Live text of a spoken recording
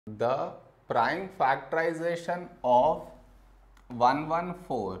The prime factorization of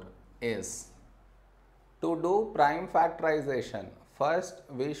 114 is, to do prime factorization, first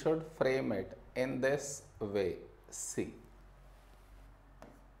we should frame it in this way. See,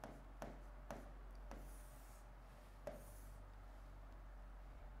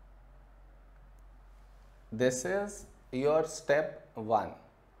 this is your step 1.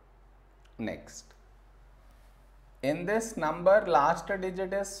 Next, in this number last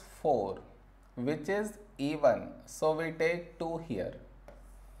digit is 4, which is even, so we take 2 here.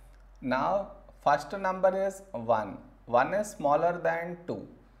 Now first number is 1, 1 is smaller than 2,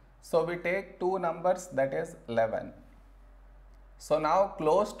 so we take 2 numbers, that is 11. So now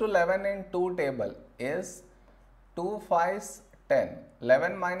close to 11 in 2 table is 2 5s 10,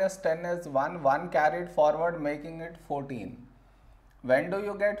 11 minus 10 is 1, 1 carried forward making it 14. When do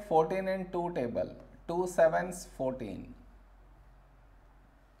you get 14 in 2 table? 2 7s 14.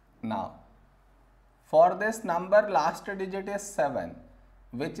 Now, for this number last digit is 7,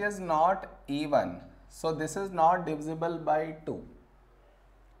 which is not even. So this is not divisible by 2.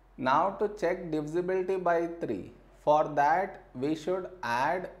 Now to check divisibility by 3, for that we should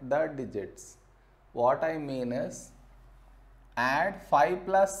add the digits. What I mean is, add 5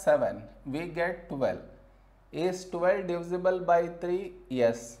 plus 7, we get 12. Is 12 divisible by 3?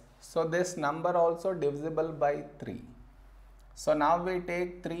 Yes. So this number also divisible by 3. So now we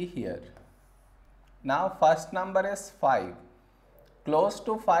take 3 here. Now first number is 5. Close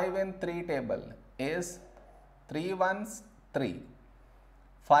to 5 in 3 table is 3 ones 3.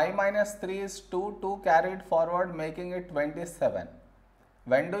 5 minus 3 is 2, 2 carried forward making it 27.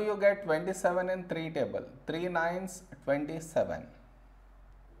 When do you get 27 in 3 table? 3 nines 27.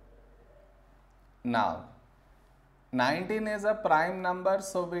 Now 19 is a prime number,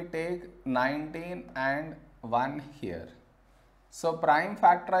 so we take 19 and 1 here. So prime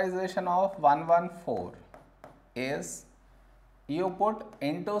factorization of 114 is, you put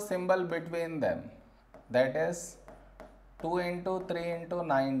into symbol between them, that is 2 into 3 into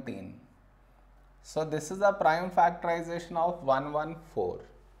 19. So this is a prime factorization of 114.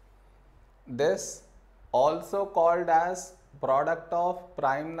 This also called as product of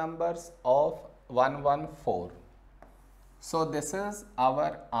prime numbers of 114. So this is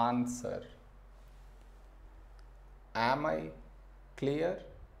our answer. Am I clear?